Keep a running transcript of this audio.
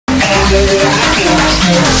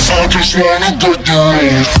I just wanna get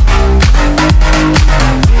down.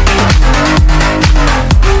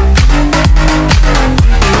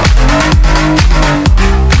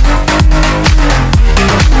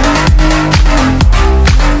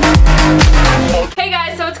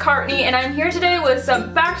 Cartney, and I'm here today with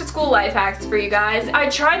some back to school life hacks for you guys. I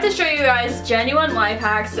tried to show you guys genuine life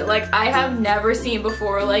hacks that like I have never seen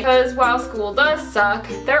before, like, because while school does suck,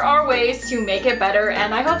 there are ways to make it better,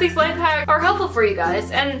 and I hope these life hacks are helpful for you guys.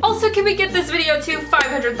 And also, can we get this video to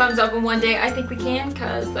 500 thumbs up in one day? I think we can,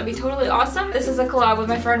 because that'd be totally awesome. This is a collab with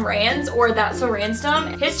my friend Ranz, or That's So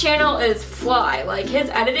Ranzdom. His channel is fly. Like, his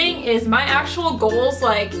editing is my actual goals.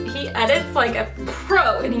 Like, he edits like a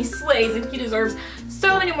pro, and he slays, and he deserves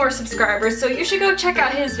so many more subscribers, so you should go check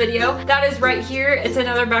out his video. That is right here. It's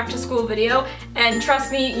another back to school video, and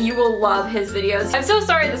trust me, you will love his videos. I'm so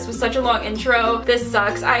sorry this was such a long intro. This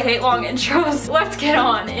sucks. I hate long intros. Let's get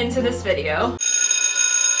on into this video.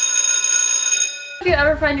 If you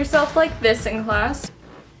ever find yourself like this in class,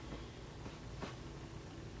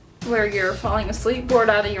 where you're falling asleep, bored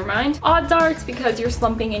out of your mind, odds are it's because you're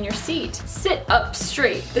slumping in your seat. Sit up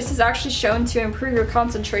straight. This is actually shown to improve your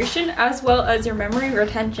concentration as well as your memory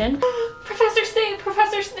retention. Professor Snape,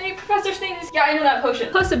 Professor Snape, Professor Snape. Yeah, I know that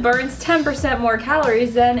potion. Plus it burns 10% more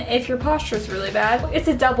calories than if your posture is really bad. It's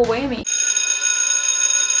a double whammy.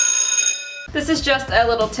 This is just a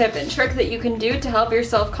little tip and trick that you can do to help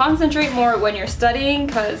yourself concentrate more when you're studying,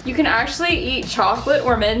 because you can actually eat chocolate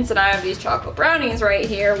or mints, and I have these chocolate brownies right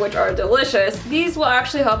here, which are delicious. These will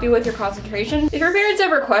actually help you with your concentration. If your parents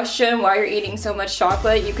ever question why you're eating so much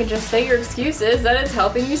chocolate, you can just say your excuse is that it's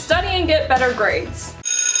helping you study and get better grades.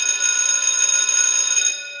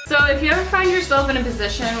 So if you ever find yourself in a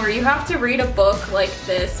position where you have to read a book like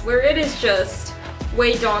this, where it is just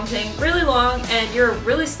way daunting, really long, and you're a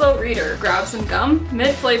really slow reader, grab some gum.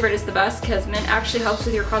 Mint flavored is the best because mint actually helps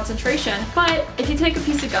with your concentration. But if you take a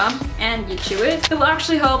piece of gum and you chew it, it will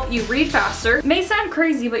actually help you read faster. It may sound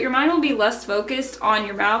crazy, but your mind will be less focused on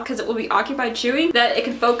your mouth because it will be occupied chewing, that it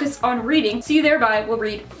can focus on reading, so you thereby will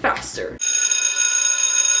read faster.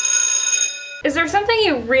 Is there something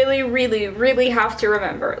you really have to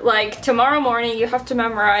remember? Like tomorrow morning you have to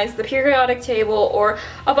memorize the periodic table or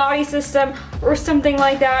a body system or something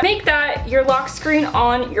like that. Make that your lock screen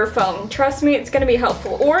on your phone. Trust me, it's gonna be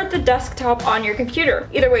helpful. Or the desktop on your computer.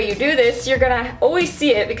 Either way you do this, you're gonna always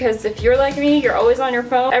see it, because if you're like me, you're always on your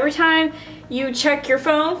phone. Every time you check your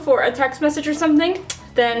phone for a text message or something,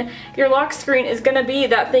 then your lock screen is gonna be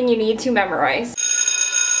that thing you need to memorize.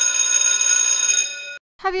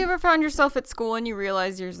 Have you ever found yourself at school and you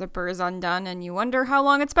realize your zipper is undone and you wonder how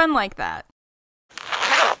long it's been like that?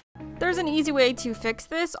 There's an easy way to fix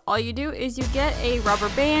this. All you do is you get a rubber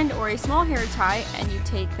band or a small hair tie, and you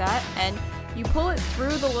take that and you pull it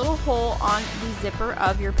through the little hole on the zipper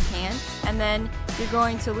of your pants, and then you're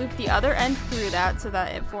going to loop the other end through that so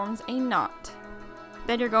that it forms a knot.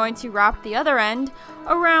 Then you're going to wrap the other end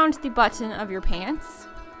around the button of your pants.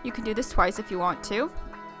 You can do this twice if you want to.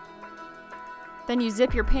 Then you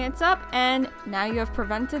zip your pants up, and now you have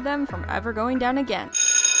prevented them from ever going down again.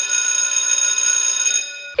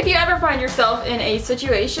 If you ever find yourself in a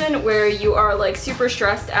situation where you are like super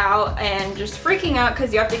stressed out and just freaking out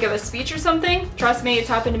because you have to give a speech or something, trust me, it's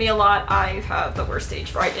happened to me a lot. I have the worst stage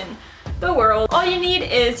fright in the world. All you need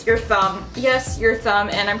is your thumb. Yes, your thumb,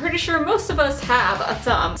 and I'm pretty sure most of us have a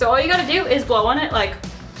thumb. So all you gotta do is blow on it like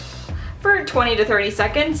for 20 to 30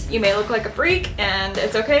 seconds. You may look like a freak, and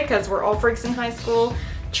it's okay because we're all freaks in high school.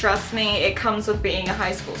 Trust me, it comes with being a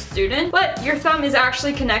high school student. But your thumb is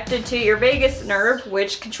actually connected to your vagus nerve,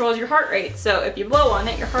 which controls your heart rate. So if you blow on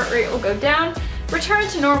it, your heart rate will go down, return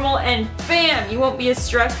to normal, and bam, you won't be as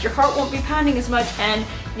stressed, your heart won't be pounding as much, and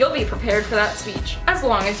you'll be prepared for that speech. As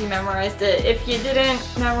long as you memorized it. If you didn't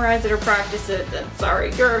memorize it or practice it, then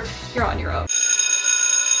sorry, you're on your own.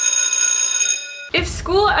 If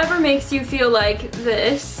school ever makes you feel like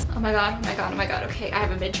this, oh my god, okay, I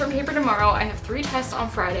have a midterm paper tomorrow, I have 3 tests on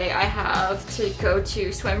Friday, I have to go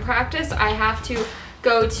to swim practice, I have to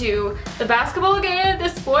go to the basketball game,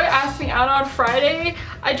 this boy asked me out on Friday,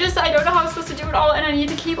 I don't know how I'm supposed to do it all, and I need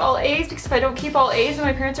to keep all A's, because if I don't keep all A's, then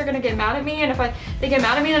my parents are gonna get mad at me, and if they get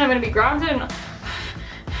mad at me, then I'm gonna be grounded, and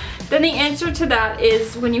then the answer to that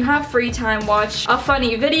is, when you have free time, watch a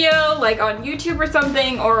funny video like on YouTube or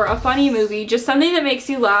something, or a funny movie, just something that makes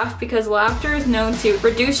you laugh, because laughter is known to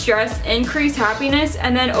reduce stress, increase happiness,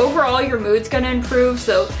 and then overall your mood's gonna improve,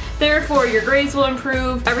 so therefore your grades will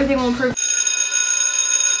improve, everything will improve.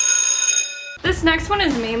 This next one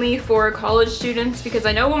is mainly for college students, because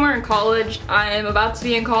I know when we're in college, I am about to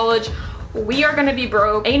be in college, we are gonna be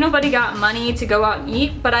broke. Ain't nobody got money to go out and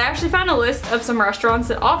eat, but I actually found a list of some restaurants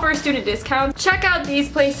that offer student discounts. Check out these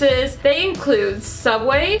places. They include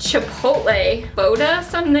Subway, Chipotle, Boda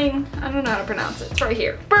something, I don't know how to pronounce it. It's right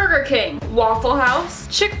here. Burger King, Waffle House,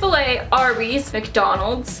 Chick-fil-A, Arby's,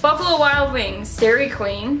 McDonald's, Buffalo Wild Wings, Dairy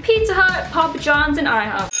Queen, Pizza Hut, Papa John's, and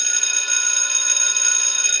IHOP.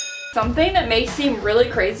 Something that may seem really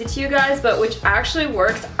crazy to you guys, but which actually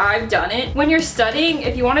works, I've done it. When you're studying,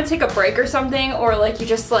 if you want to take a break or something, or like you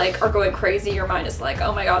just like are going crazy, your mind is like,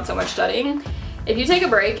 oh my god, so much studying. If you take a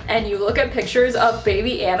break and you look at pictures of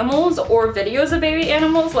baby animals or videos of baby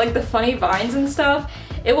animals, like the funny vines and stuff,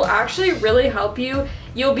 it will actually really help you.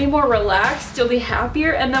 You'll be more relaxed, you'll be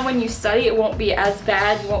happier, and then when you study, it won't be as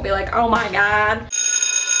bad. You won't be like, oh my god.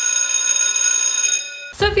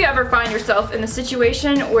 So if you ever find yourself in the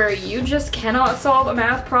situation where you just cannot solve a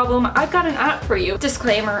math problem, I've got an app for you.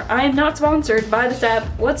 Disclaimer, I am not sponsored by this app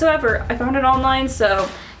whatsoever. I found it online, so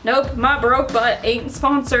nope, my broke butt ain't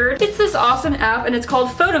sponsored. It's this awesome app and it's called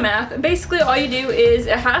Photomath. And basically all you do is,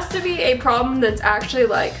 it has to be a problem that's actually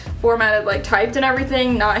like formatted, like typed and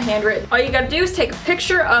everything, not handwritten. All you gotta do is take a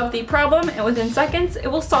picture of the problem and within seconds it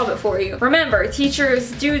will solve it for you. Remember,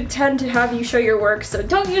 teachers do tend to have you show your work, so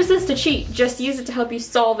don't use this to cheat. Just use it to help you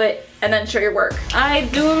solve it and then show your work. I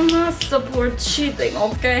do not support cheating,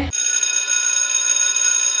 okay?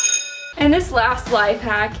 And this last life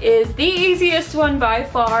hack is the easiest one by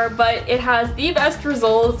far, but it has the best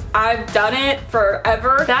results. I've done it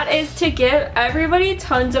forever. That is to give everybody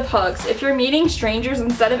tons of hugs. If you're meeting strangers,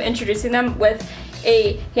 instead of introducing them with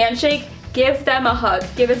a handshake, give them a hug.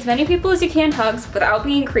 Give as many people as you can hugs without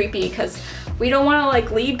being creepy, because we don't want to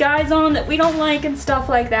like lead guys on that we don't like and stuff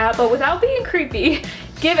like that, but without being creepy.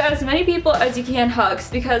 Give as many people as you can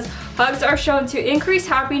hugs, because hugs are shown to increase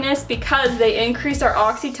happiness because they increase our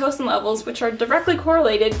oxytocin levels, which are directly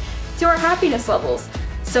correlated to our happiness levels.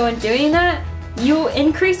 So in doing that, you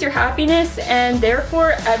increase your happiness and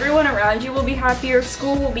therefore everyone around you will be happier,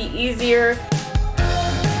 school will be easier,